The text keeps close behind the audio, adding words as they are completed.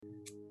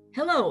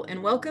Hello,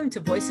 and welcome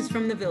to Voices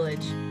from the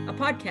Village, a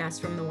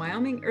podcast from the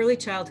Wyoming Early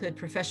Childhood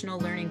Professional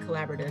Learning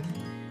Collaborative.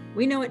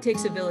 We know it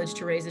takes a village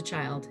to raise a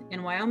child,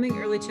 and Wyoming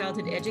Early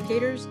Childhood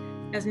educators,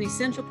 as an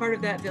essential part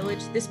of that village,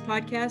 this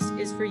podcast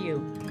is for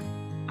you.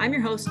 I'm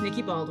your host,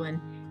 Nikki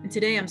Baldwin, and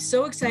today I'm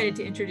so excited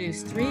to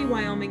introduce three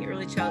Wyoming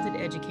Early Childhood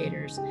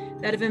educators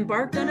that have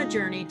embarked on a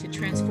journey to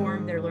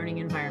transform their learning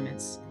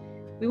environments.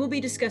 We will be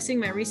discussing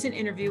my recent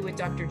interview with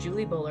Dr.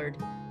 Julie Bullard,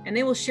 and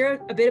they will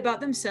share a bit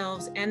about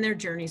themselves and their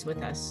journeys with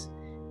us.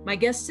 My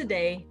guests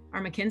today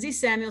are Mackenzie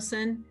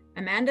Samuelson,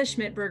 Amanda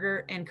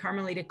Schmidberger, and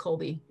Carmelita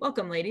Colby.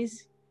 Welcome,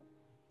 ladies.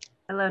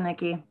 Hello,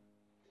 Nikki.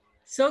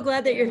 So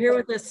glad that you're here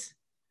with us.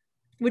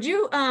 Would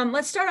you,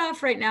 let's start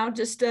off right now,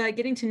 just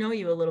getting to know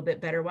you a little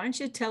bit better. Why don't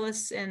you tell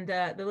us and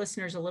the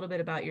listeners a little bit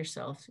about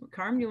yourself?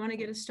 Carm, do you want to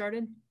get us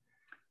started?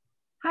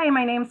 Hi,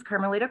 my name is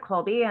Carmelita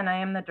Colby, and I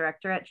am the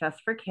director at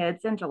Just for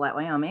Kids in Gillette,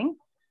 Wyoming.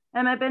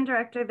 And I've been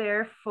director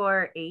there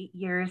for 8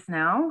 years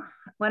now.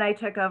 When I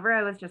took over,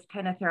 I was just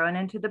kind of thrown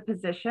into the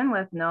position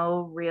with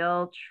no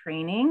real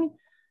training.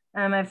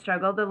 I've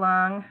struggled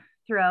along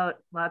throughout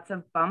lots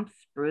of bumps,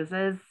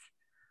 bruises,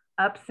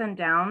 ups and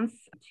downs.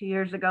 2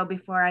 years ago,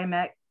 before I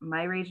met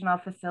my regional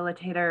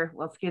facilitator,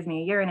 a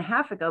year and a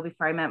half ago,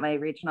 before I met my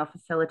regional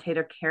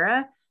facilitator,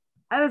 Kara,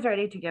 I was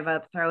ready to give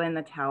up, throw in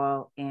the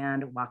towel,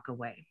 and walk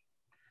away.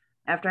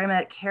 After I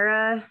met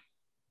Kara,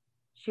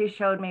 she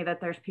showed me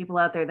that there's people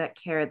out there that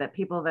care, that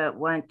people that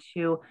want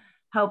to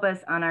help us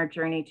on our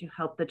journey to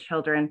help the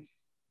children,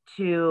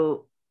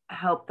 to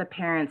help the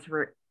parents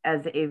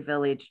as a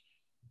village.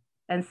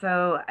 And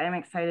so I'm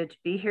excited to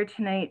be here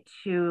tonight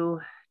to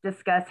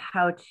discuss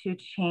how to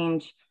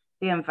change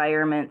the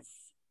environments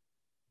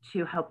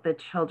to help the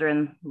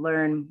children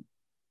learn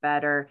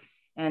better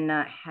and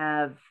not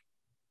have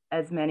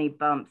as many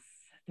bumps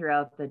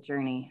throughout the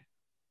journey.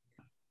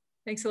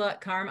 Thanks a lot,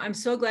 Carm. I'm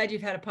so glad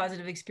you've had a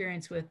positive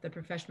experience with the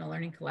Professional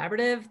Learning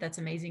Collaborative. That's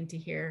amazing to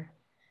hear.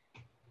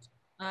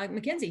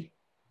 Mackenzie.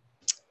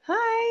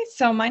 Hi,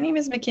 so my name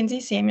is Mackenzie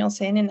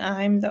Samuelson, and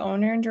I'm the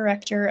owner and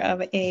director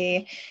of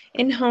a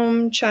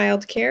in-home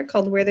childcare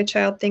called Where the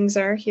Child Things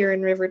Are here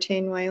in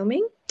Riverton,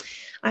 Wyoming.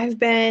 I've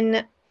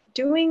been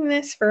doing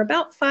this for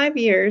about 5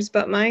 years,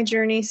 but my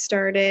journey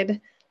started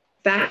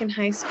back in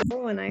high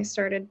school when I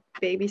started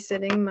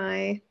babysitting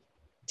my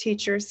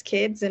teachers'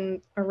 kids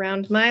and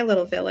around my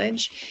little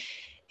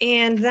village.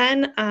 And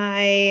then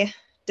I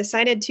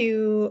decided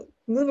to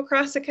move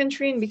across the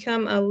country and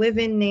become a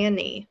live-in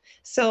nanny.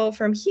 So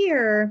from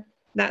here,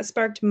 that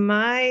sparked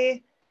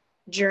my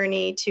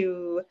journey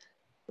to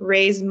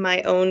raise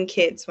my own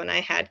kids when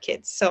I had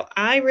kids. So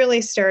I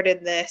really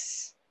started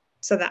this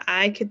so that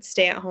I could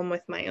stay at home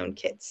with my own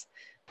kids.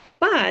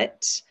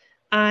 But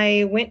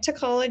I went to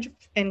college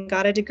and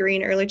got a degree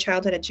in early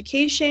childhood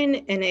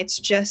education, and it's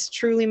just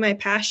truly my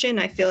passion.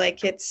 I feel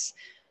like it's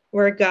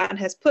where God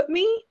has put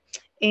me,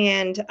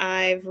 and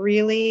I've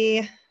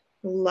really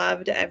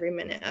loved every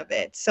minute of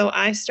it. So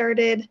I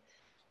started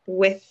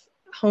with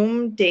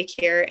home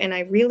daycare, and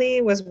I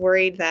really was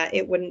worried that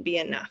it wouldn't be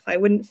enough. I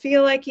wouldn't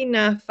feel like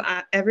enough.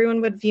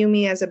 Everyone would view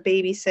me as a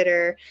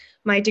babysitter.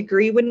 My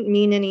degree wouldn't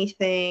mean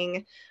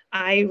anything.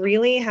 I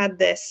really had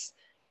this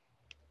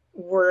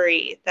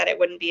worry that it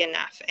wouldn't be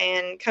enough,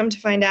 and come to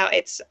find out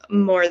it's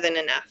more than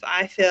enough.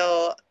 I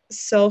feel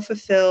so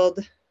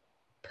fulfilled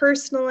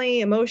personally,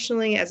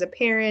 emotionally, as a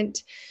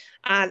parent.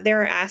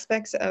 There are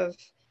aspects of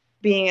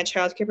being a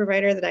childcare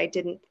provider that I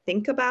didn't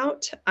think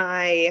about.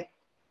 I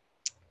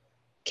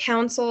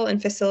counsel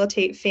and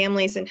facilitate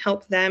families and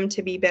help them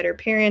to be better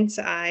parents.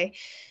 I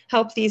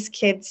help these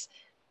kids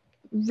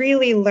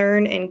really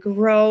learn and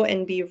grow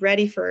and be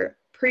ready for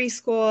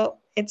preschool.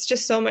 It's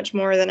just so much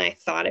more than I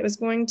thought it was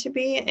going to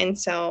be. And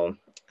so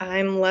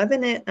I'm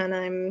loving it, and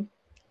I'm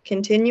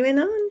continuing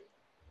on.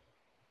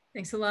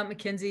 Thanks a lot,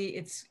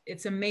 Mackenzie.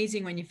 It's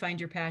amazing when you find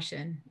your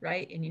passion,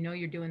 right? And you know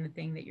you're doing the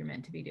thing that you're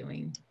meant to be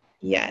doing.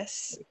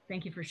 Yes.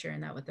 Thank you for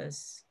sharing that with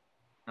us.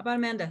 How about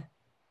Amanda?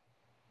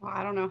 Well,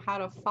 I don't know how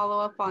to follow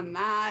up on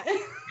that.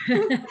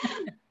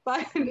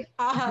 But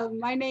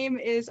my name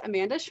is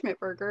Amanda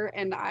Schmidberger,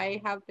 and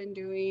I have been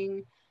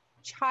doing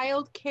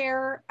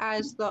childcare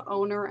as the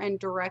owner and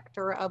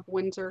director of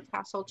Windsor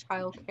Castle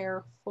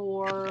Childcare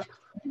for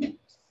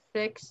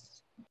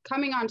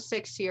coming on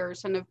 6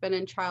 years, and have been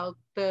in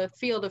the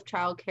field of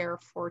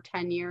childcare for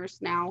 10 years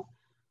now.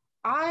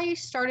 I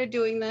started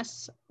doing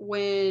this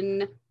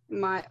when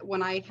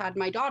I had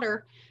my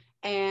daughter,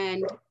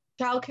 and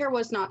childcare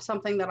was not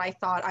something that I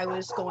thought I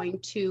was going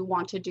to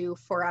want to do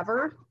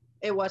forever.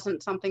 It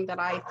wasn't something that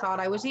I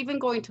thought I was even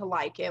going to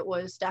like. It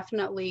was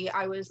definitely,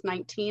 I was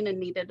 19 and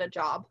needed a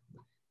job,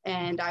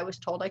 and I was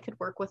told I could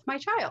work with my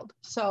child.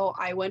 So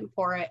I went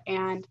for it,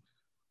 and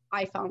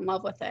I fell in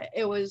love with it.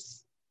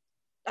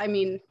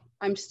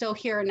 I'm still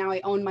here, and now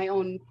I own my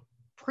own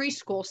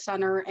preschool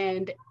center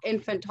and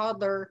infant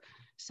toddler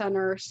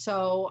center.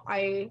 So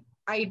I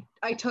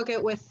took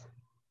it with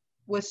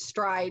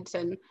strides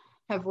and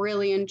have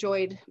really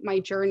enjoyed my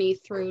journey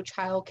through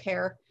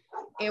childcare.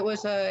 It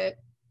was a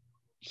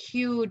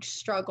huge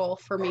struggle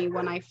for me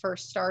when I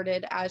first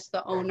started as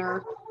the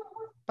owner,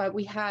 but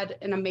we had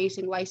an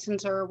amazing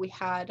licensor. We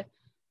had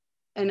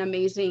an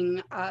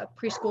amazing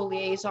preschool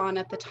liaison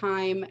at the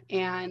time,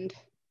 and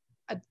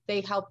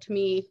they helped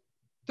me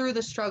through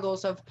the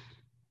struggles of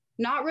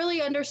not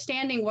really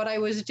understanding what I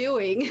was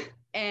doing.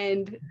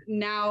 And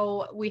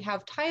now we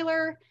have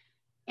Tyler,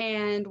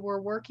 and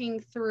we're working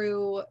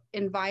through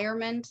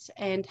environments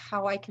and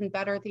how I can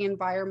better the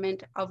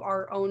environment of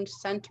our own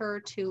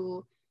center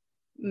to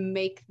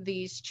make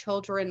these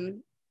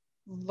children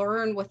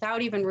learn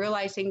without even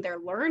realizing they're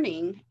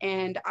learning.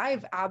 And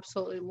I've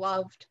absolutely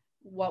loved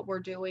what we're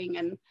doing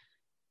and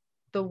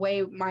the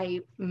way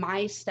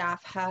my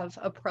staff have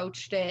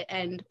approached it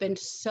and been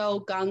so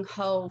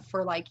gung-ho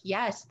for like,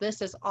 yes,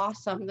 this is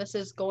awesome. This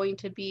is going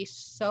to be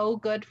so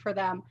good for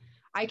them.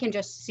 I can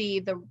just see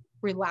the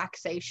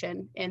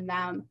relaxation in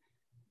them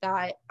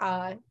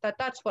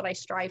that's what I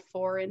strive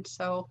for. And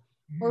so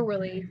we're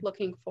really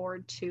looking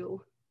forward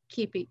to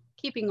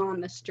keeping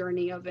on this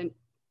journey of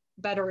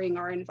bettering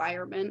our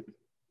environment.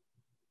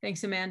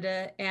 Thanks,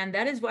 Amanda. And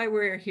that is why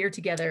we're here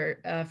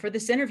together for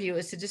this interview,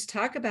 is to just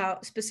talk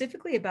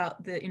specifically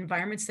about the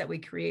environments that we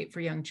create for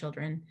young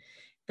children,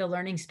 the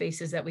learning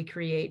spaces that we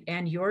create,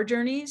 and your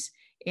journeys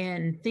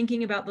in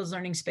thinking about those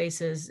learning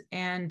spaces.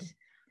 And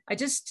I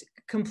just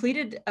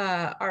completed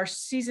our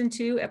season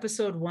 2,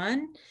 episode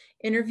 1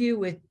 interview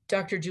with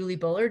Dr. Julie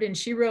Bullard, and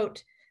she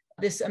wrote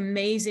this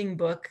amazing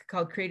book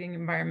called Creating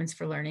Environments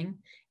for Learning.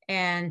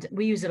 And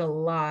we use it a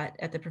lot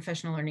at the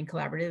Professional Learning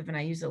Collaborative, and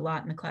I use it a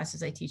lot in the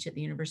classes I teach at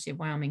the University of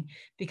Wyoming,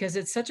 because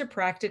it's such a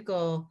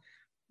practical,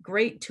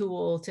 great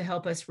tool to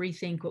help us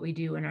rethink what we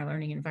do in our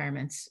learning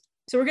environments.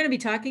 So we're going to be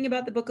talking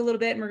about the book a little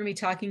bit, and we're going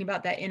to be talking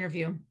about that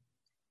interview.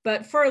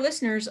 But for our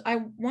listeners,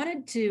 I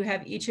wanted to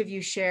have each of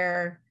you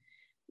share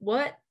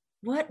what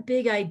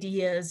big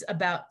ideas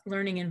about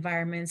learning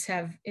environments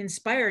have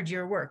inspired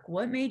your work.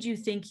 What made you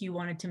think you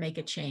wanted to make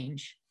a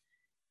change?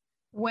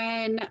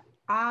 When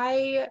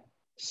I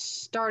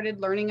started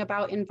learning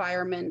about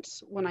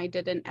environments, when I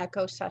did an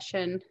echo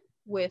session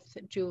with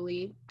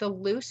Julie, the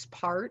loose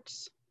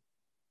parts,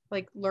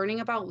 like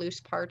learning about loose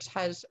parts,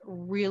 has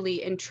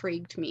really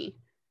intrigued me.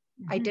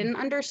 I didn't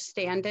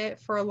understand it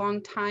for a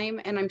long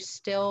time, and I'm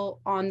still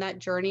on that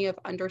journey of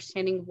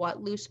understanding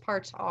what loose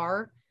parts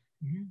are,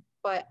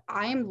 but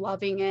I'm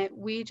loving it.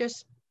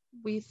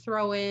 We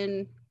throw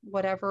in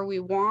whatever we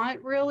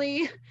want,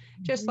 really.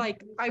 Just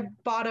like, I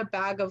bought a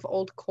bag of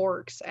old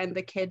corks, and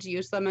the kids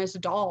use them as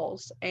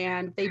dolls,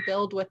 and they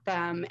build with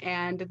them,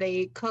 and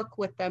they cook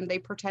with them. They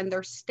pretend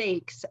they're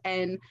steaks,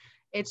 and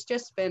it's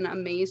just been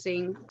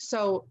amazing.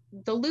 So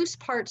the loose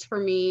parts for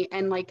me,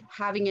 and like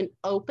having an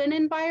open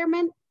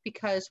environment,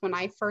 because when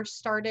I first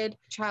started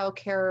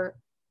childcare,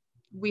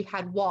 we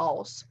had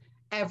walls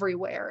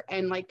everywhere,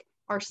 and like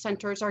our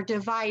centers are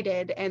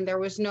divided, and there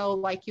was no,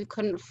 like, you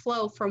couldn't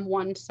flow from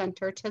one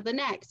center to the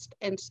next.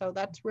 And so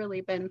that's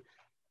really been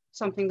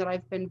something that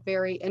I've been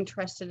very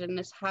interested in,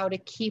 is how to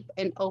keep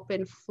an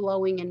open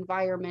flowing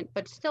environment,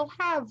 but still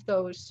have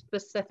those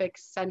specific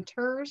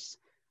centers.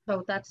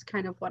 So that's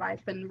kind of what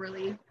I've been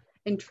really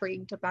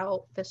intrigued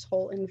about, this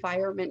whole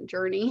environment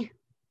journey.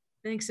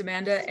 Thanks,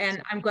 Amanda.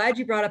 And I'm glad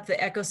you brought up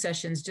the echo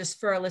sessions. Just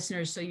for our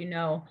listeners, so you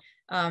know,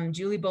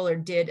 Julie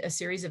Bullard did a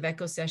series of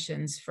echo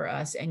sessions for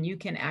us, and you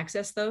can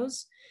access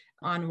those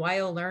on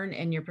WyoLearn,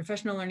 and your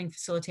professional learning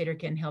facilitator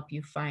can help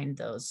you find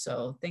those.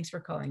 So thanks for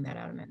calling that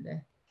out,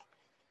 Amanda.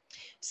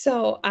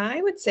 So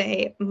I would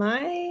say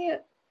my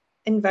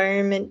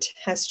environment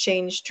has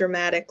changed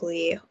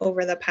dramatically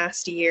over the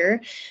past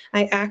year.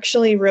 I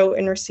actually wrote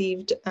and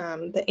received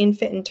the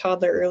Infant and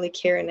Toddler Early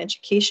Care and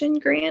Education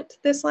grant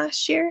this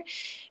last year.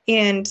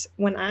 And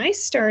when I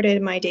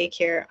started my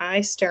daycare,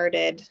 I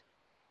started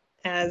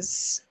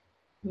as,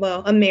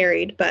 well, I'm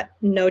married, but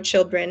no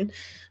children.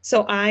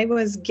 So I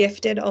was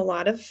gifted a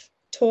lot of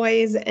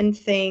toys and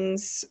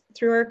things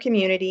through our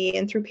community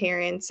and through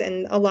parents.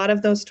 And a lot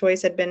of those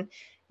toys had been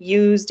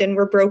used and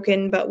were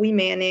broken, but we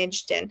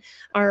managed. And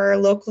our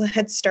local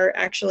Head Start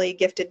actually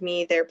gifted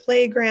me their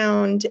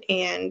playground,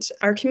 and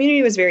our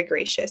community was very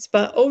gracious.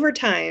 But over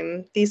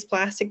time, these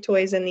plastic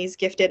toys and these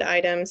gifted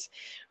items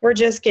were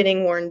just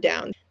getting worn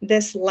down.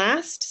 This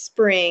last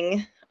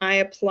spring, I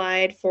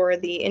applied for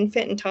the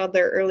Infant and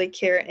Toddler Early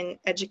Care and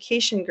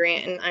Education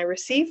grant, and I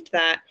received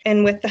that.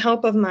 And with the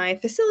help of my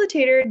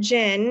facilitator,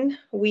 Jen,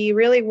 we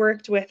really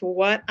worked with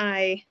what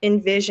I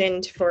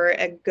envisioned for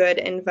a good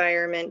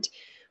environment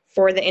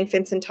for the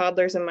infants and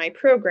toddlers in my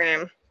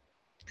program.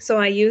 So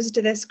I used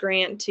this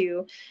grant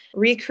to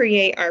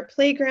recreate our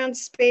playground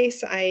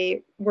space.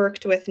 I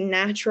worked with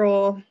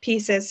natural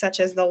pieces such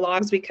as the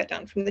logs we cut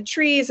down from the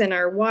trees and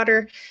our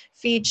water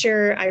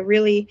feature. I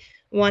really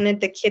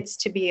wanted the kids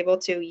to be able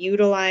to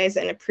utilize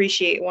and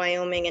appreciate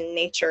Wyoming and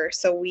nature.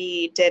 So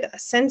we did a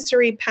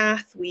sensory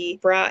path. We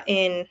brought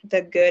in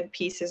the good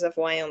pieces of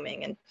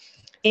Wyoming. And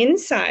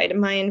inside,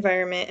 my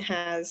environment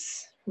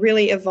has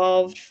really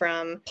evolved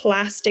from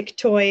plastic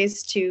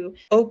toys to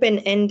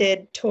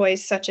open-ended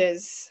toys such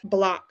as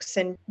blocks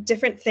and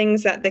different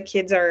things that the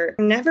kids are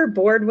never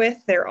bored with.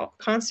 They're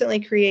constantly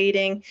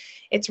creating.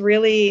 It's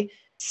really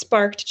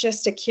sparked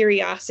just a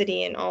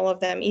curiosity in all of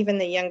them, even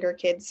the younger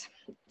kids.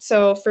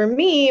 So for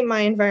me,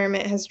 my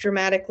environment has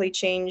dramatically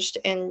changed,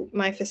 and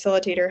my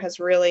facilitator has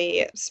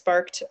really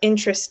sparked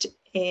interest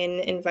in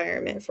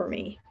environment for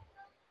me.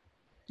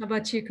 How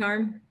about you,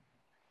 Carm?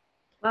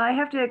 Well, I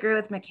have to agree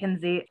with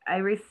Mackenzie. I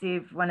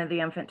received one of the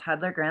infant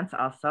toddler grants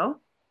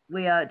also.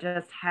 We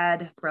just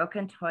had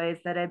broken toys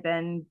that had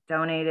been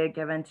donated,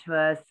 given to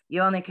us.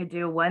 You only could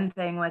do one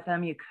thing with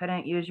them. You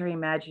couldn't use your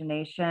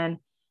imagination.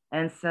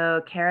 And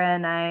so Kara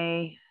and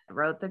I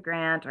wrote the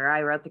grant, or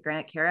I wrote the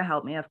grant. Kara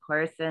helped me, of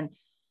course, and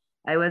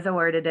I was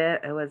awarded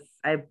it.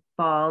 I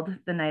bawled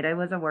the night I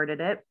was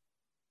awarded it.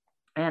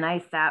 And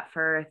I sat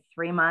for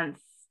 3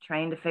 months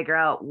trying to figure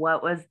out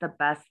what was the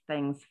best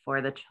things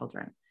for the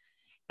children.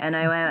 And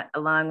I went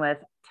along with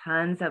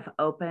tons of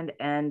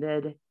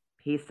open-ended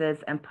pieces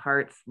and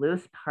parts,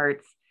 loose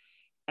parts.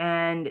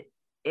 And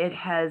it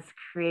has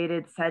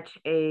created such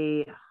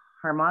a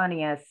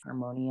harmonious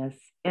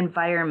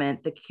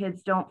environment. The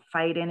kids don't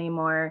fight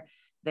anymore.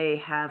 They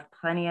have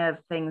plenty of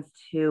things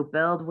to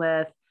build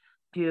with,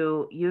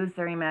 to use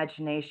their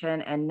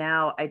imagination. And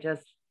now I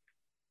just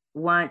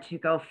want to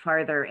go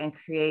farther and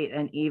create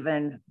an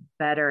even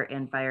better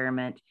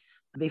environment.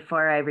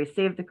 Before I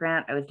received the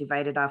grant, I was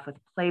divided off with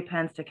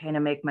playpens to kind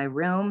of make my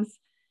rooms.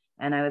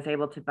 And I was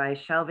able to buy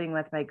shelving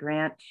with my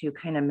grant to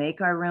kind of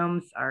make our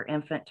rooms, our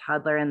infant,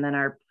 toddler, and then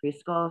our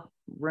preschool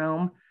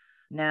room.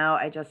 Now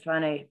I just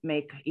want to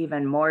make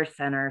even more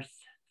centers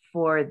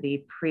for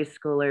the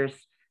preschoolers.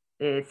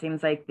 It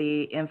seems like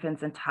the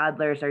infants and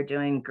toddlers are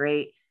doing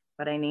great,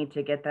 but I need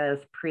to get those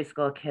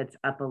preschool kids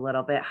up a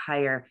little bit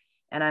higher.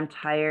 And I'm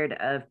tired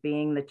of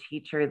being the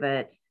teacher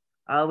that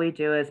all we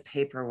do is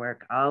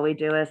paperwork. All we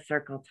do is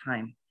circle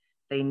time.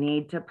 They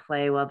need to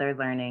play while they're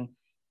learning.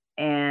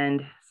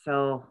 And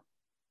so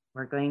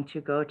we're going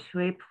to go to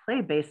a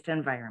play-based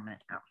environment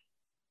now.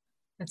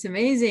 That's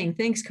amazing.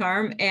 Thanks,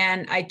 Carm.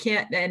 And I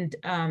can't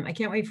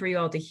wait for you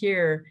all to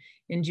hear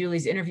in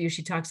Julie's interview.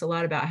 She talks a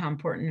lot about how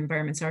important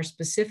environments are,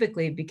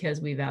 specifically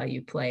because we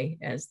value play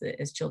as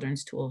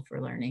children's tool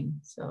for learning.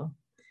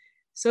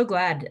 So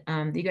glad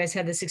you guys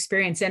had this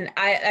experience. And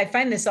I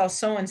find this all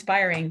so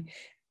inspiring.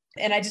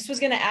 And I just was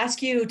going to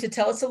ask you to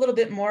tell us a little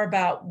bit more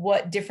about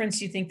what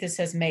difference you think this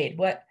has made.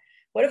 What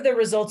have the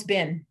results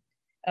been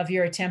of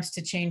your attempts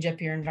to change up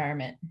your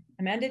environment?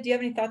 Amanda, do you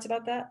have any thoughts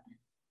about that?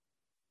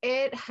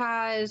 It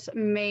has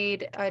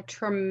made a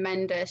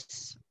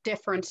tremendous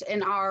difference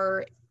in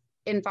our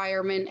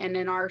environment and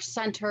in our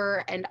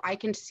center. And I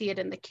can see it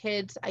in the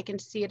kids. I can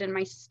see it in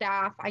my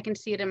staff. I can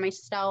see it in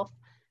myself,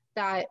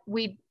 that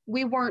we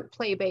weren't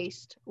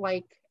play-based.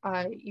 Like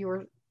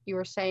you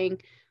were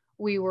saying,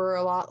 we were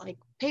a lot like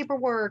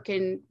paperwork,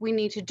 and we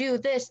need to do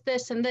this,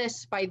 and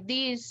this by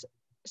these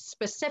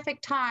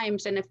specific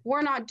times. And if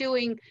we're not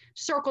doing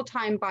circle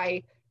time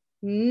by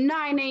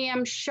 9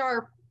 a.m.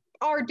 sharp,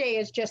 our day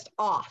is just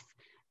off.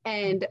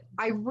 And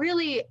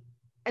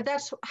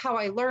that's how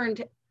I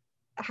learned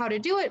how to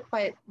do it.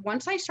 But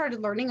once I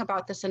started learning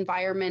about this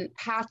environment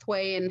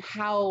pathway and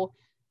how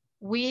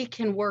we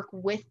can work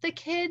with the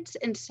kids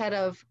instead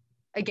of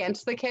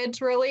against the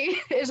kids, really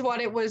is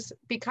what it was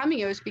becoming.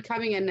 It was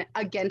becoming an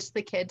against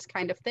the kids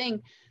kind of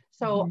thing.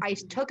 So I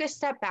took a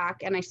step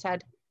back and I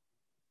said,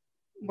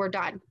 we're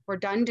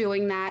done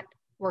doing that.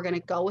 We're going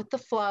to go with the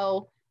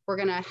flow. We're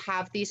going to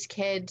have these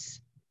kids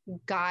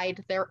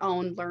guide their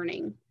own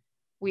learning.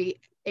 We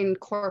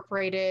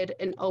incorporated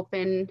an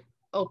open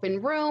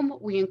room.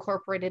 We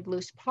incorporated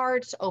loose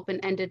parts,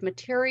 open-ended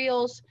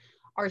materials.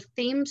 Our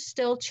themes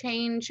still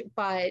change,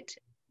 but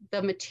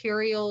the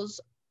materials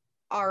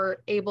are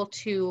able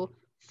to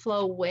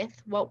flow with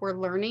what we're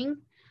learning.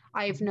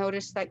 I've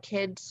noticed that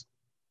kids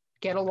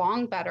get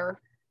along better.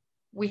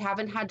 We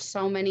haven't had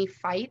so many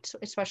fights,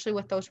 especially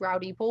with those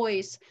rowdy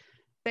boys.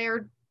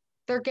 They're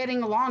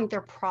getting along,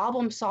 they're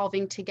problem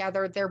solving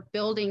together,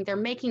 they're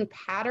making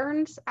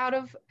patterns out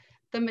of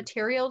the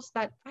materials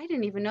that I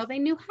didn't even know they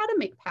knew how to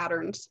make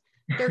patterns.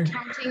 They're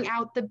counting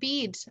out the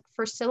beads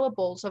for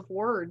syllables of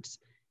words.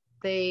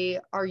 They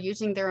are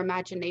using their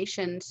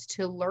imaginations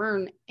to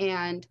learn.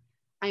 And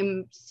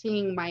I'm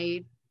seeing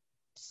my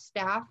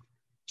staff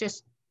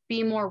just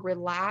be more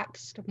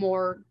relaxed,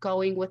 more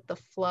going with the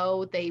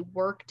flow. They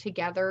work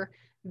together.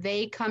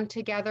 They come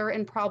together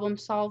and problem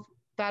solve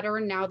better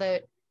now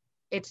that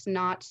it's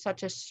not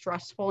such a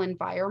stressful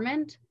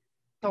environment.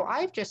 So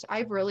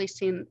I've really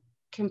seen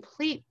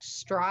complete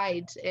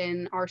strides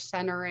in our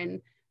center.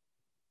 And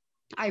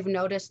I've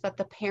noticed that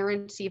the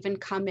parents even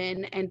come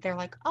in and they're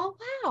like, oh,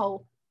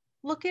 wow,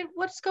 look at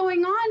what's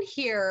going on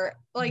here.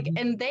 Like,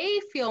 and they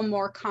feel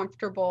more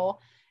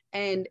comfortable.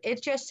 And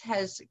it just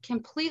has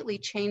completely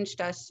changed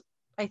us.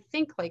 I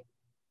think like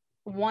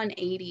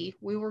 180,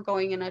 we were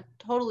going in a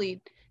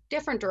totally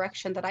different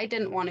direction that I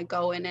didn't want to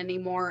go in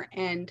anymore.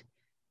 And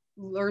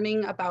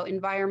learning about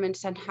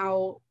environments and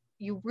how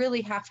you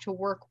really have to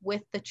work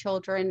with the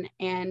children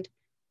and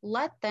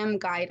let them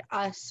guide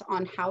us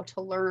on how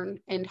to learn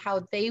and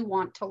how they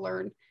want to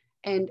learn.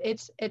 And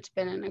it's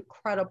been an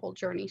incredible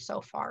journey so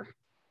far.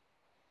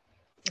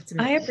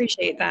 I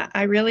appreciate that.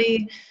 I'm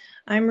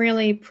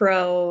really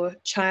pro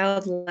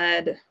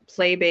child-led,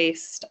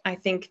 play-based. I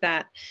think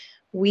that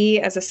we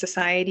as a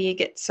society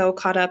get so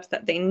caught up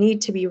that they need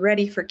to be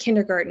ready for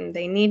kindergarten.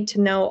 They need to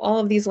know all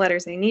of these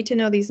letters. They need to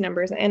know these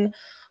numbers. And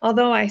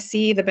although I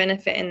see the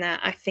benefit in that,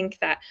 I think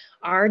that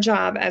our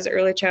job as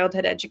early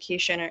childhood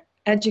educators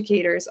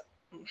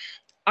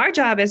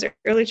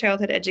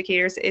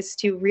is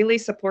to really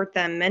support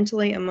them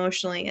mentally,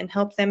 emotionally, and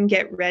help them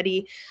get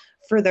ready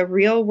for the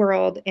real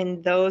world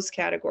in those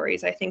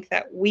categories. I think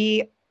that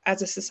we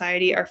as a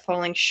society are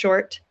falling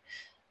short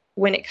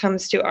when it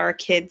comes to our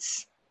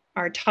kids,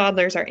 our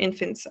toddlers, our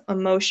infants'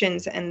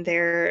 emotions, and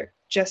their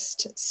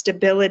just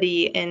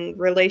stability in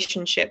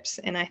relationships.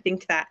 And I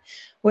think that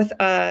with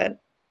a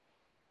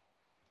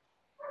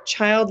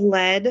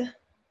child-led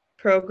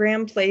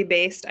program,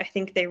 play-based, I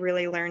think they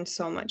really learn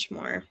so much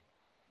more.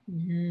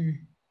 Mm-hmm.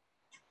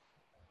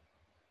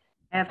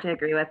 I have to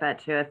agree with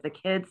that too. If the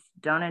kids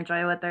don't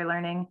enjoy what they're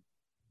learning,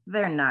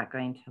 they're not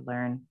going to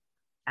learn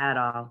at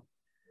all.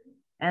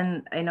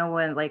 And I know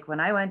when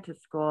I went to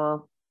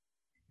school,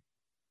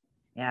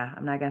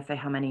 I'm not going to say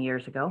how many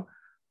years ago.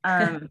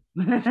 When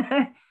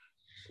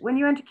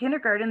you went to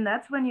kindergarten,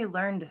 that's when you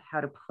learned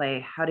how to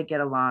play, how to get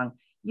along.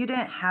 You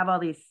didn't have all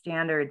these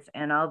standards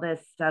and all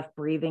this stuff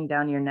breathing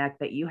down your neck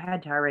that you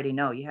had to already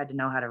know. You had to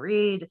know how to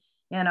read,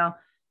 and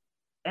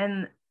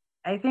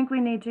I think we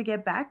need to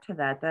get back to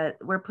that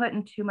we're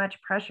putting too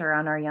much pressure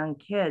on our young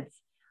kids,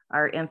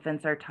 our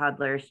infants, our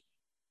toddlers,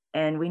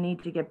 and we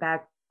need to get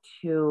back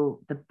to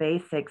the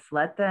basics.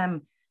 Let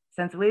them,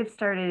 since we've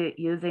started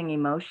using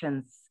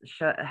emotions,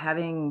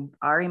 having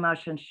our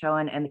emotions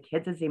shown and the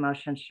kids'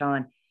 emotions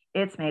shown,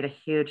 it's made a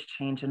huge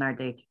change in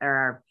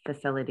our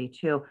facility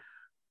too,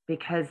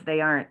 because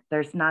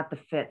there's not the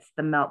fits,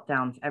 the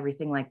meltdowns,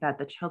 everything like that.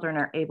 The children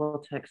are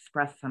able to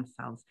express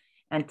themselves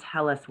and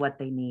tell us what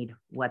they need,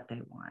 what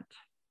they want.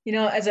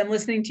 As I'm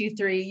listening to you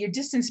three, you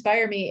just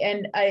inspire me.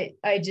 And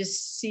I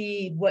just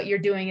see what you're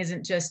doing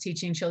isn't just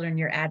teaching children,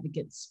 you're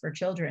advocates for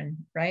children,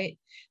 right?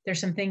 There's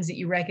some things that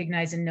you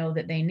recognize and know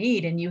that they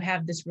need. And you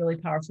have this really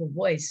powerful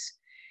voice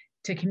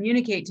to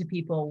communicate to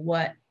people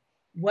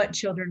what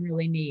children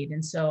really need.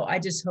 And so I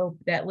just hope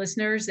that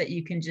listeners, that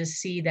you can just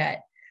see that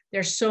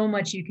there's so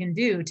much you can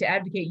do to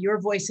advocate. Your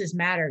voices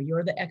matter.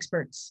 You're the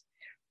experts.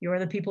 You're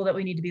the people that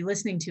we need to be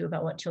listening to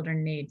about what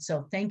children need.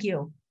 So thank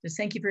you. Just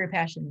thank you for your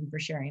passion and for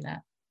sharing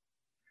that.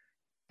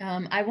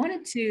 I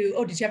wanted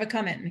to, did you have a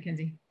comment,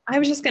 Mackenzie? I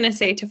was just going to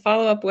say, to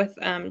follow up with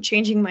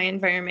changing my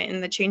environment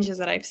and the changes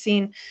that I've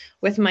seen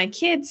with my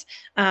kids,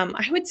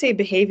 I would say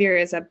behavior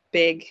is a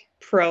big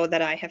pro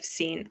that I have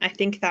seen. I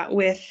think that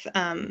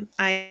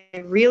I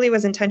really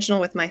was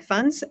intentional with my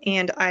funds,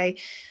 and I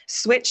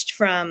switched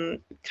from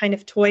kind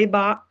of toy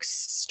box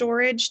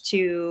storage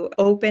to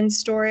open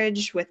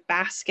storage with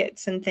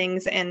baskets and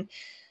things. And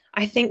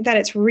I think that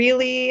it's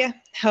really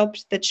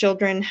helped the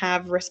children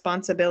have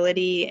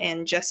responsibility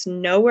and just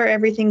know where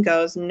everything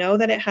goes, know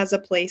that it has a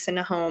place in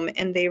a home.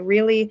 And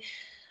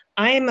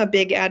I am a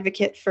big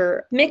advocate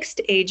for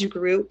mixed age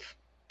group,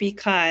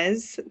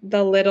 because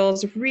the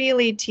littles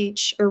really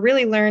teach or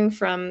really learn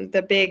from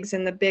the bigs,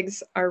 and the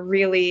bigs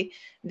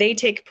they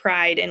take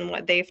pride in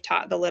what they've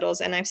taught the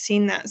littles. And I've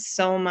seen that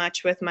so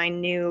much with my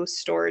new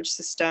storage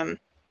system.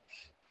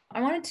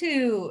 I wanted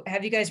to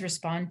have you guys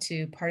respond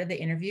to part of the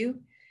interview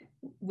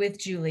with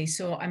Julie.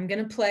 So I'm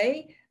going to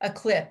play a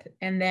clip,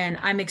 and then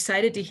I'm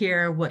excited to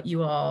hear what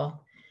you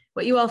all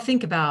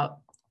think about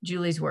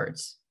Julie's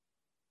words.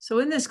 So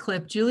in this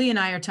clip, Julie and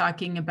I are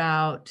talking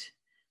about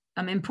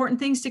important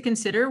things to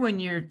consider when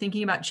you're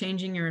thinking about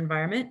changing your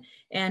environment.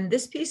 And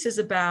this piece is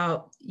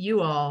about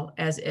you all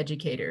as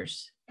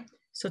educators.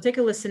 So take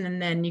a listen,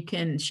 and then you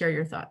can share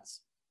your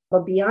thoughts.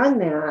 Well,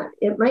 beyond that,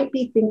 it might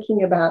be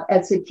thinking about,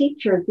 as a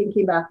teacher,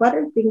 thinking about what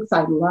are things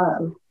I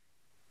love.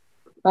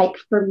 Like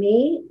for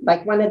me,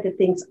 like one of the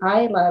things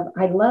I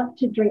love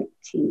to drink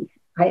tea.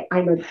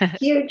 I'm a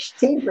huge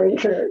tea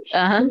drinker.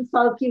 And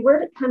so if you were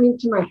to come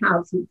into my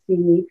house and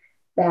see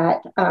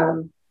that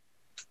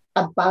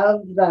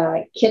above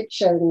the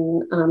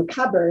kitchen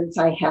cupboards,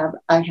 I have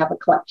a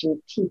collection of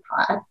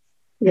teapots,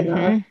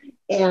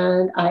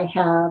 and I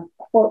have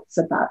quotes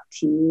about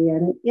tea.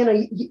 And,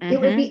 it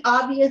would be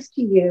obvious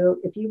to you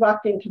if you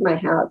walked into my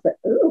house that,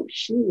 oh,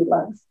 she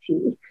loves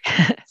tea.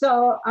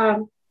 So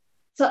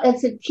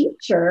as a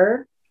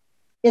teacher,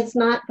 it's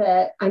not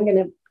that I'm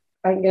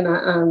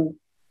gonna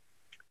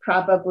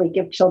probably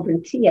give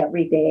children tea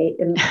every day,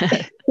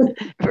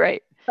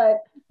 right?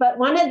 But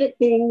one of the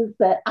things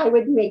that I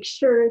would make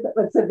sure that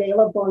was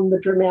available in the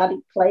dramatic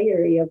play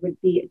area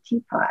would be a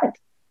teapot,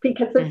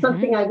 because it's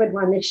something I would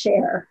want to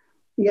share,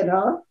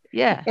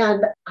 Yeah.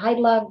 And I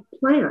love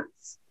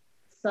plants.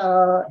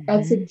 So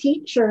as a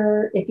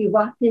teacher, if you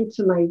walked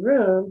into my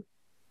room,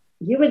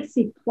 you would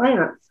see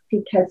plants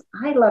because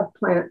I love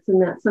plants,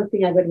 and that's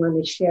something I would want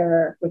to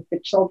share with the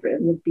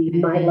children, would be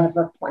my love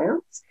of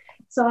plants.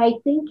 So I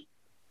think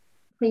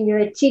when you're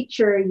a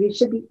teacher, you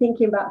should be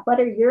thinking about what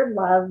are your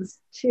loves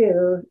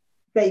too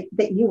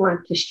that you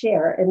want to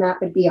share, and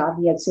that would be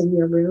obvious in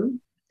your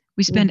room.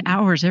 We spend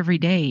hours every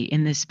day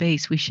in this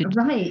space. We should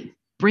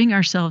bring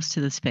ourselves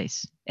to the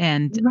space,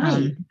 and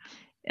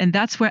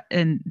that's where,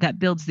 and that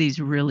builds these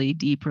really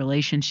deep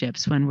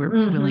relationships when we're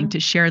willing to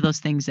share those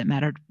things that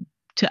matter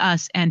to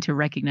us and to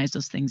recognize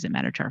those things that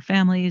matter to our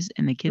families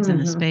and the kids in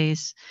the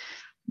space.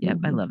 Yep,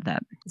 I love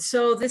that.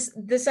 So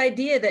this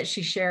idea that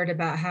she shared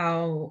about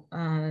how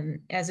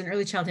as an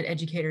early childhood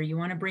educator, you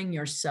want to bring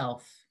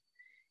yourself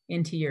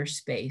into your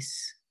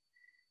space.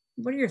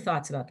 What are your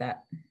thoughts about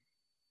that?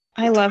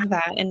 I love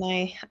that. And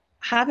I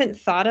haven't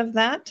thought of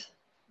that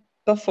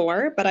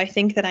before, but I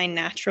think that I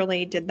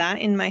naturally did that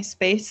in my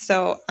space.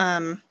 So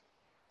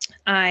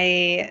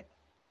I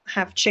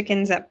have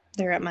chickens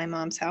they're at my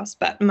mom's house,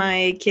 but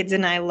my kids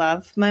and I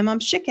love my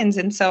mom's chickens.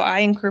 And so I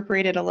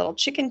incorporated a little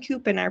chicken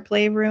coop in our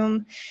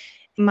playroom.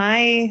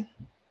 My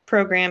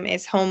program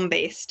is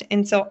home-based.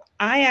 And so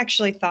I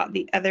actually thought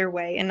the other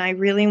way. And I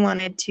really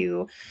wanted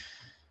to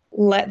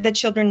let the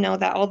children know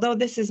that although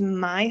this is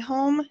my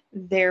home,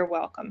 they're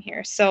welcome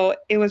here. So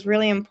it was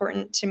really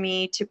important to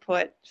me to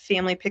put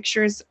family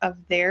pictures of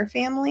their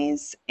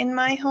families in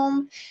my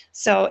home.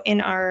 So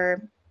in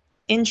our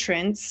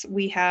entrance,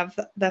 we have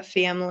the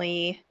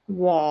family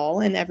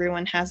wall, and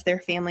everyone has their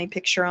family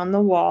picture on the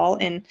wall,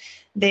 and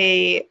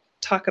they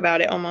talk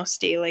about it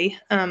almost daily.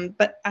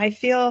 But I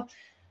feel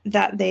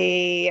that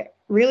they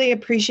really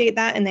appreciate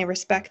that, and they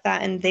respect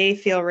that, and they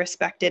feel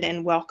respected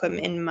and welcome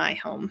in my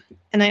home.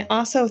 And I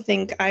also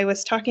think I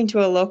was talking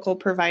to a local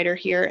provider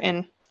here,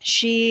 and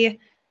she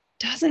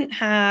doesn't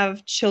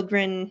have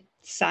children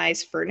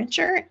size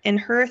furniture. And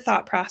her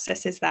thought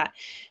process is that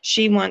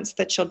she wants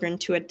the children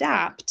to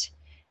adapt.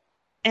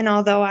 And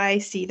although I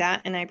see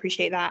that and I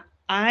appreciate that,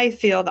 I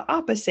feel the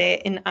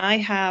opposite. And I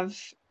have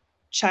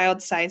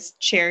child-sized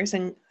chairs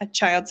and a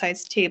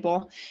child-sized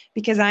table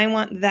because I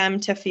want them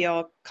to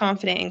feel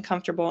confident and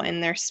comfortable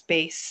in their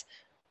space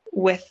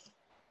with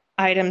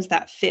items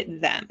that fit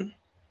them.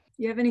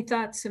 You have any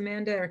thoughts,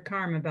 Amanda or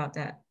Carm, about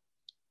that?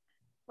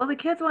 Well, the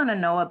kids want to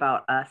know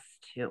about us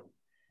too.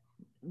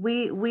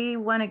 We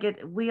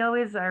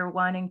always are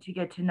wanting to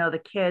get to know the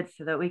kids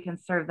so that we can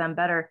serve them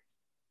better.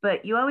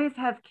 But you always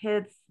have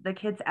the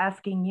kids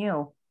asking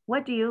you,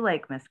 what do you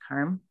like, Miss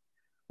Carm?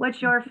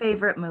 What's your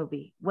favorite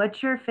movie?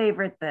 What's your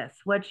favorite this?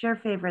 What's your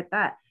favorite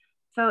that?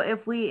 So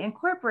if we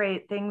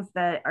incorporate things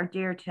that are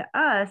dear to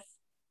us,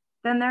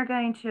 then they're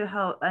going to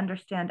help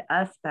understand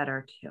us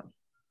better too.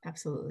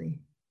 Absolutely.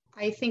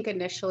 I think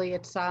initially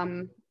it's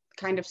kind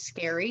of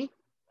scary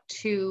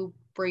to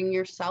bring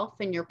yourself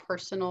and your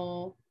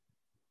personal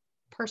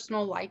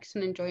likes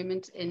and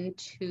enjoyments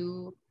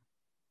into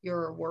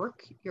your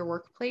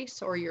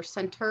workplace or your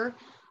center.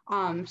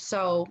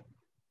 So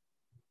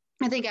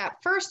I think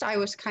at first I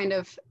was kind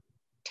of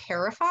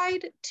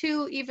terrified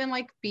to even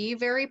be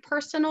very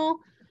personal.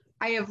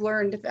 I have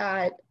learned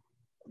that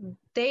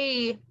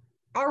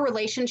our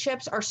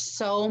relationships are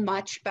so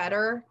much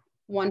better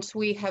once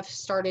we have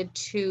started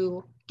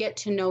to get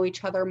to know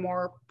each other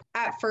more.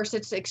 At first,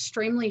 it's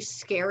extremely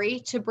scary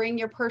to bring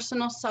your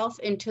personal self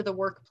into the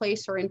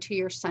workplace or into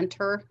your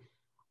center.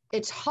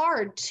 It's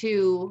hard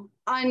to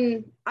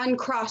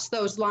uncross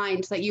those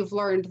lines that you've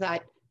learned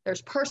that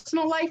there's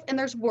personal life and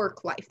there's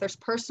work life. There's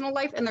personal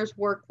life and there's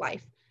work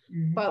life.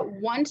 Mm-hmm. But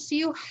once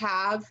you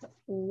have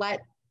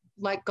let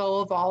go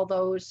of all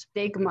those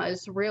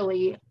stigmas,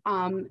 really,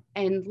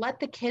 and let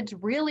the kids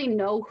really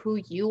know who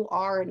you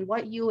are and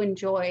what you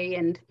enjoy,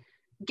 and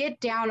get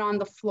down on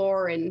the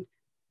floor and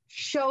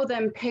show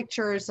them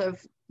pictures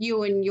of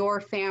you and your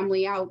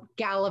family out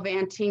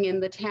gallivanting in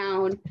the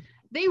town,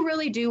 they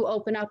really do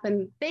open up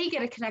and they get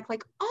to connect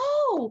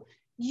oh,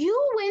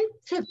 you went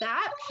to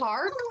that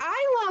park?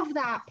 I love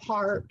that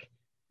park.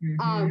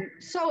 Mm-hmm.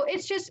 So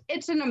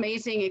it's an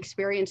amazing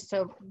experience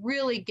to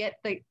really get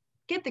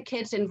the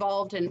kids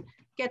involved and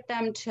get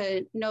them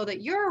to know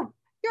that you're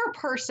a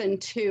person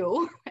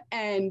too,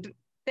 and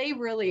they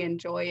really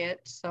enjoy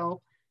it.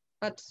 So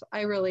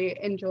I really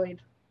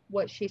enjoyed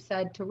what she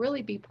said, to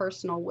really be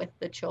personal with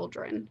the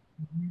children.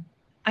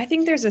 I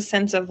think there's a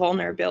sense of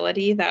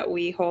vulnerability that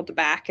we hold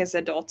back as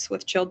adults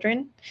with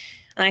children.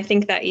 And I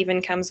think that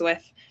even comes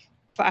with,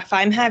 if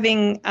I'm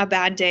having a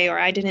bad day or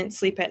I didn't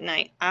sleep at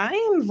night, I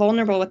am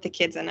vulnerable with the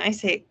kids and I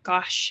say,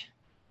 gosh,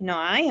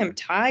 I am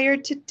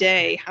tired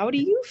today. How do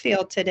you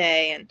feel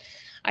today? And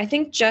I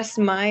think just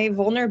my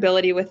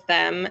vulnerability with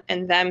them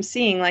and them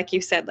seeing, like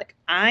you said,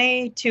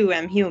 I too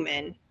am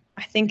human.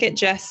 I think it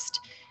just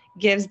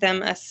gives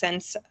them a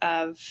sense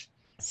of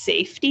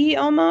safety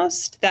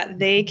almost, that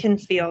they can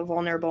feel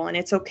vulnerable and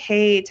it's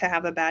okay to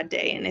have a bad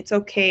day and it's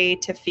okay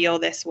to feel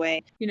this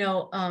way.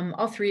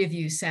 All three of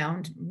you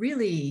sound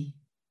really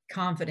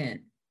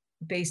confident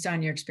based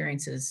on your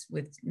experiences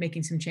with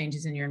making some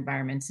changes in your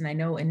environments. And I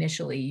know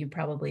initially you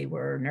probably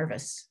were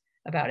nervous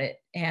about it.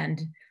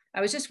 And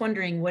I was just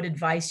wondering what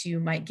advice you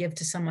might give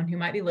to someone who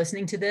might be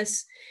listening to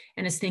this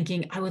and is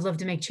thinking, I would love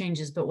to make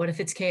changes, but what if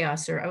it's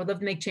chaos? Or I would love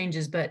to make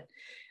changes, but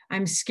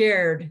I'm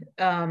scared.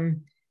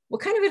 What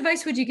kind of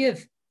advice would you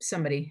give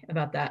somebody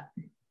about that?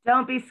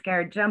 Don't be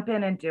scared. Jump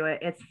in and do it.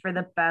 It's for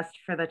the best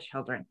for the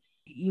children.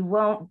 You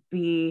won't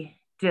be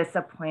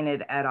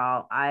disappointed at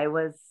all. I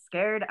was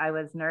scared. I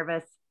was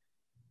nervous.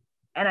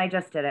 And I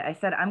just did it. I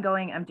said, I'm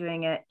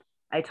doing it.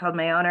 I told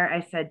my owner,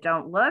 I said,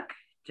 don't look,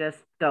 just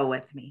go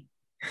with me.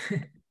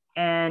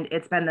 And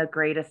it's been the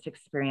greatest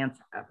experience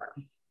ever.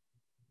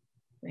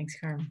 Thanks,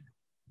 Carm.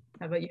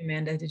 How about you,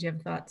 Amanda? Did you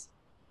have thoughts?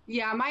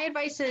 Yeah, my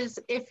advice is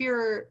if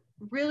you're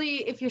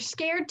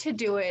scared to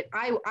do it,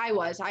 I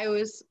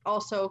was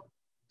also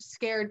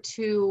scared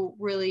to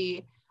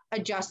really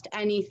adjust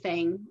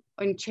anything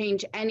and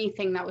change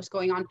anything that was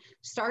going on.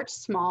 Start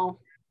small.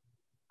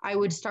 I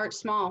would start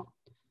small.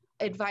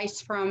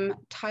 Advice from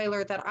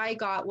Tyler that I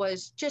got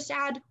was just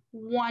add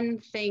one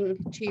thing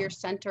to your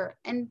center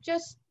and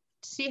just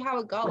see how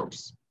it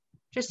goes.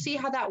 Just see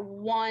how that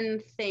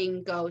one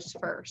thing goes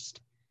first.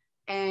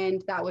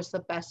 And that was the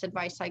best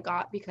advice I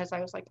got, because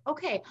I was like,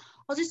 okay,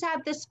 I'll just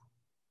add this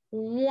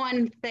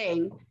one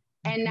thing.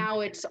 And now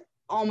it's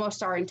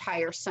almost our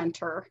entire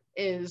center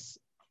is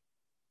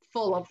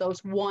full of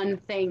those one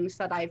things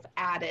that I've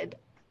added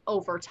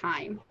over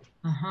time.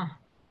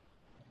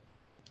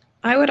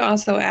 I would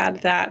also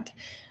add that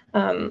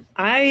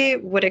I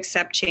would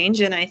accept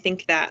change, and I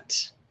think that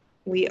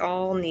we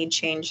all need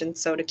change, and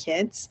so do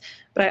kids.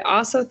 But I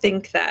also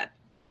think that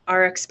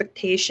our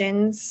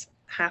expectations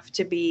have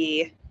to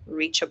be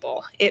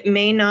reachable. It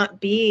may not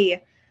be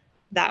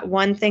that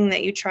one thing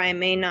that you try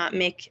may not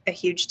make a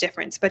huge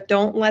difference, but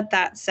don't let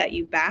that set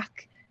you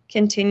back.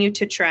 Continue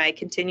to try,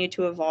 continue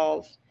to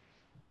evolve,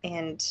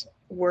 and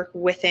work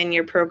within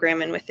your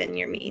program and within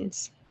your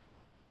means.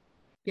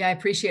 Yeah, I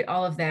appreciate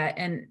all of that.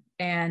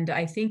 And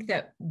I think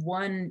that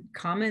one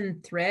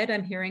common thread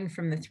I'm hearing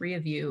from the three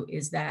of you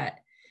is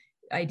that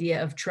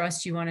idea of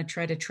trust. You want to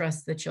try to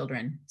trust the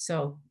children.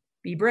 So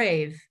be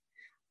brave.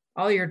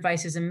 All your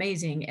advice is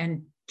amazing,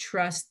 and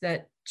trust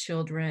that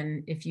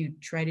children, if you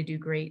try to do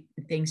great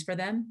things for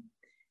them,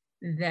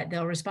 that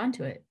they'll respond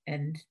to it.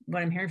 And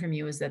what I'm hearing from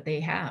you is that they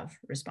have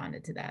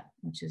responded to that,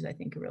 which is, I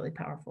think, a really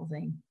powerful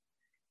thing.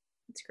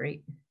 It's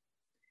great.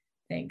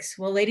 Thanks.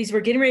 Well, ladies, we're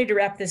getting ready to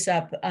wrap this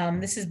up.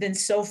 This has been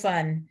so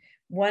fun.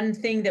 One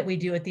thing that we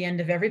do at the end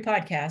of every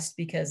podcast,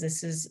 because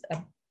this is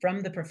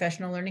from the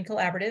Professional Learning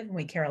Collaborative, and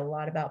we care a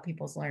lot about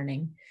people's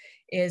learning,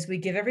 is we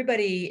give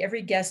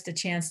every guest a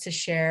chance to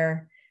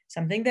share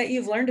something that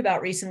you've learned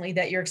about recently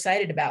that you're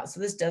excited about. So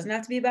this doesn't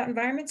have to be about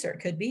environments, or it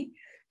could be,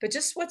 but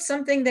just what's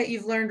something that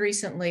you've learned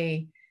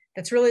recently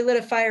that's really lit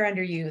a fire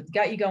under you,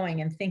 got you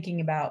going and thinking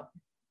about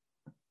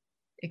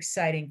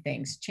exciting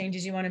things,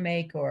 changes you want to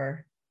make,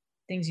 or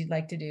things you'd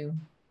like to do.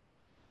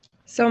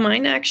 So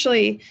mine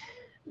actually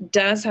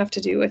does have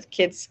to do with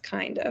kids,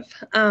 kind of.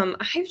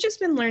 I've just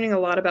been learning a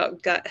lot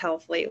about gut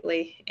health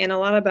lately, and a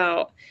lot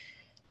about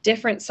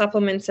different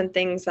supplements and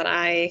things that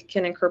I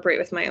can incorporate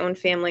with my own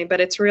family,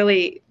 but it's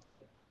really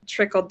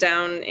trickled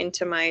down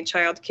into my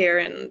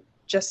childcare and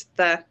just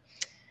the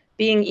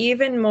being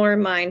even more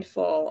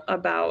mindful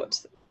about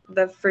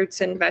the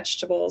fruits and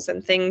vegetables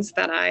and things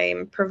that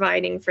I'm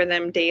providing for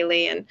them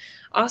daily. And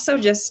also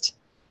just,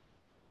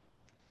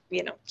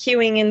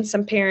 cueing in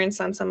some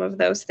parents on some of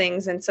those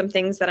things and some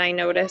things that I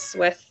notice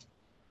with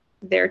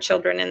their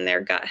children and their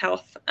gut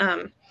health.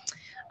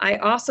 I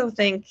also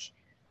think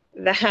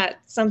that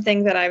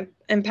something that I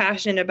am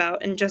passionate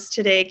about, and just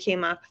today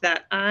came up,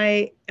 that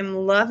I am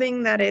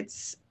loving that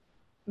it's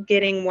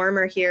getting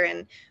warmer here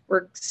and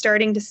we're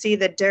starting to see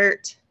the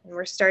dirt, and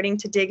we're starting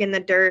to dig in the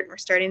dirt. We're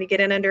starting to get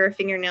in under our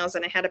fingernails.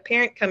 And I had a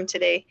parent come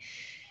today,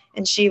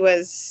 and she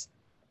was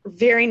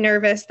very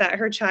nervous that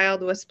her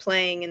child was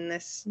playing in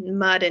this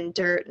mud and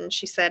dirt. And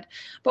she said,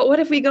 but what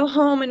if we go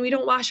home and we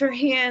don't wash our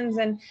hands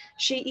and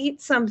she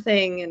eats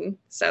something? And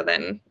so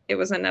then it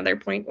was another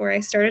point where I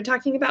started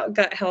talking about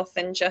gut health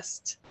and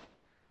just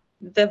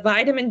the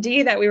vitamin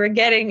D that we were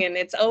getting, and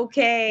it's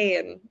okay.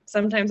 And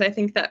sometimes I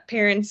think that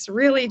parents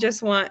really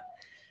just want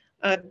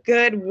a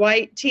good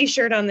white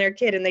t-shirt on their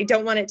kid and they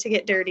don't want it to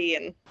get dirty.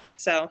 And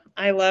so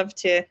I love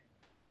to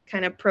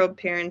kind of probe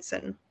parents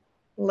and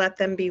let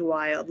them be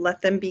wild,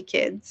 let them be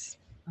kids.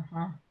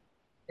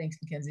 Thanks,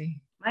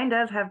 Mackenzie. Mine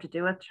does have to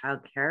do with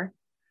childcare.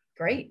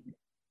 Great.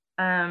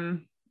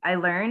 I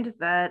learned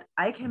that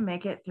I can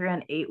make it through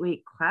an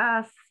 8-week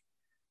class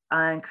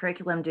on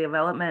curriculum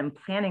development and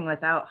planning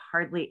without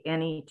hardly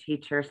any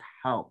teacher's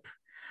help.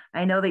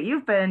 I know that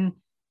you've been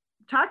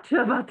talked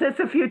to about this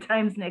a few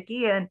times,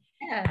 Nikki, and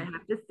I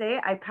have to say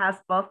I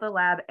passed both the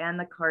lab and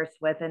the course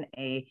with an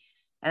A.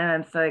 And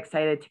I'm so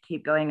excited to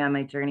keep going on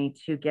my journey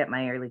to get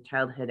my early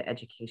childhood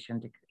education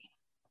degree.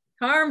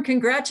 Carm,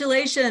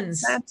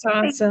 congratulations. That's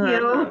awesome.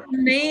 Thank you.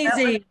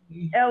 Amazing.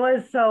 It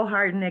was so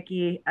hard,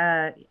 Nikki.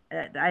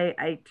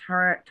 I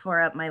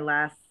tore up my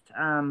last,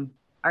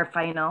 our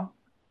final.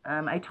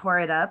 I tore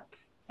it up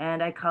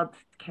And I called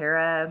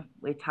Kara,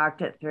 we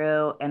talked it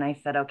through, and I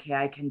said, okay,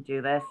 I can do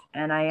this.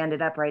 And I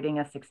ended up writing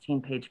a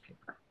 16-page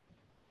paper.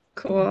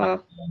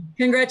 Cool.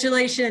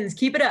 Congratulations.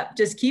 Keep it up.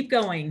 Just keep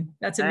going.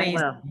 That's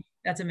amazing.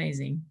 That's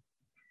amazing.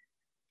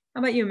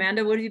 How about you,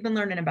 Amanda? What have you been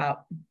learning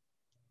about?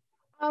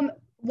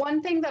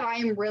 One thing that I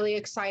am really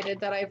excited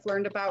that I've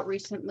learned about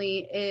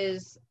recently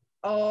is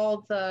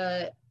all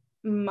the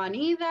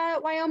money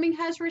that Wyoming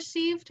has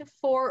received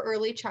for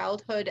early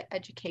childhood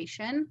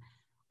education,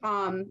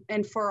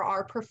 and for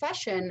our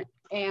profession.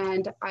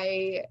 And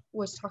I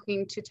was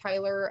talking to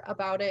Tyler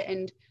about it,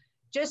 and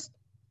just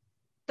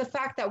the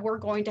fact that we're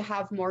going to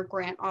have more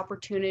grant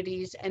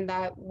opportunities and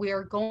that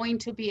we're going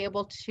to be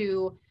able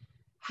to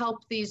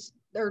help these,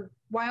 or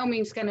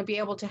Wyoming's going to be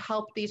able to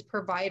help these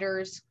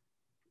providers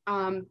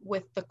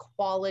with the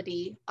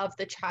quality of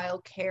the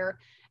child care,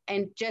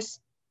 and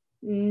just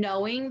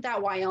knowing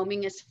that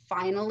Wyoming is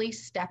finally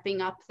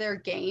stepping up their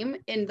game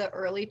in the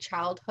early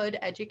childhood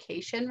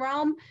education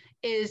realm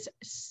is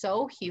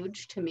so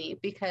huge to me,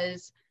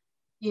 because,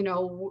 you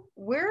know,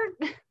 we're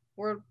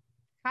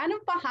kind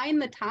of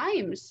behind the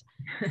times.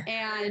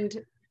 And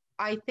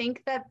I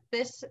think that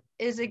this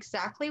is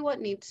exactly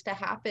what needs to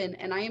happen.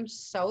 And I am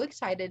so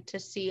excited to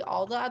see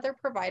all the other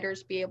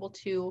providers be able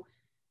to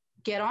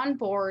get on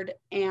board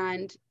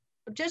and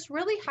just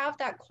really have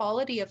that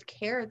quality of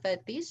care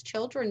that these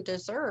children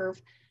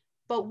deserve,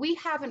 but we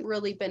haven't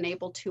really been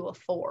able to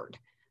afford.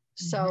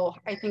 So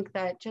I think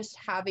that just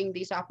having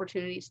these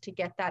opportunities to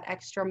get that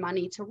extra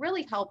money to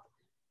really help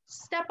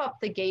step up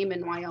the game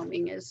in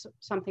Wyoming is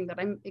something that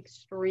I'm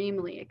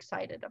extremely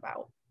excited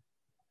about.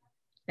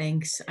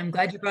 Thanks. I'm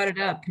glad you brought it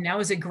up. Now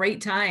is a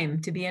great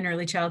time to be in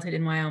early childhood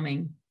in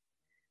Wyoming.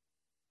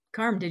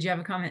 Carm, did you have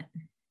a comment?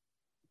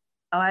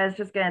 Oh, I was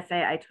just going to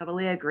say, I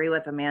totally agree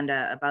with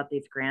Amanda about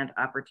these grant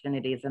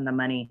opportunities and the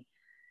money.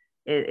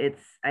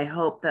 I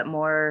hope that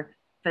more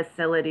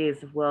facilities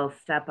will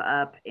step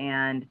up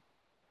and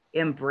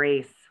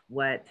embrace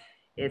what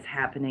is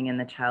happening in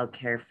the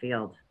childcare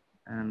field.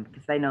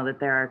 Because I know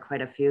that there are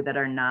quite a few that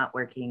are not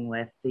working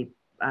with the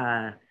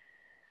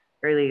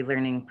early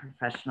learning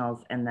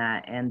professionals in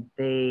that, and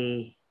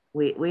we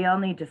all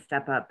need to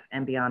step up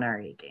and be on our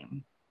A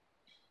game.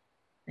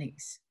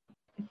 Thanks.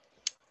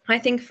 I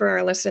think for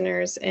our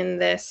listeners in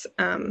this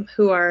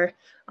who are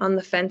on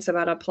the fence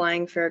about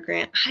applying for a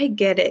grant, I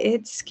get it.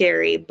 It's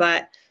scary,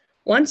 but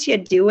once you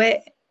do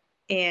it,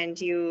 and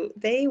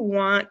they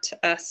want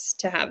us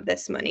to have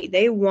this money.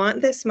 They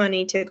want this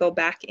money to go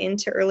back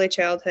into early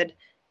childhood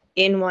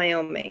in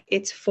Wyoming.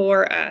 It's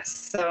for us.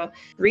 So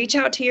reach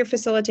out to your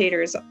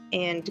facilitators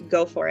and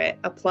go for it.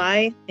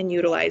 Apply and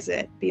utilize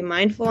it. Be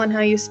mindful on how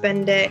you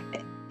spend it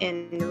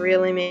and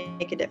really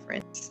make a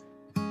difference.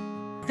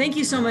 Thank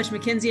you so much,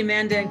 Mackenzie,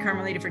 Amanda, and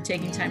Carmelita, for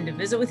taking time to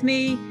visit with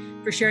me,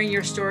 for sharing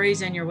your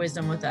stories and your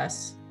wisdom with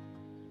us.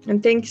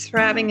 And thanks for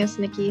having us,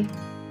 Nikki.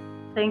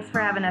 Thanks for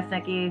having us,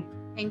 Nikki.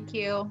 Thank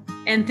you.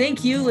 And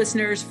thank you,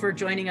 listeners, for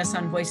joining us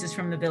on Voices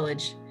from the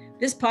Village.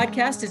 This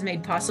podcast is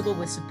made possible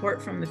with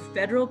support from the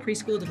Federal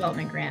Preschool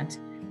Development Grant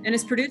and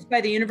is produced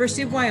by the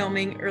University of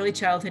Wyoming Early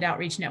Childhood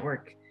Outreach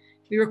Network.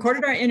 We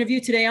recorded our interview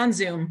today on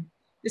Zoom.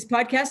 This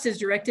podcast is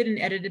directed and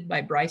edited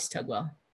by Bryce Tugwell.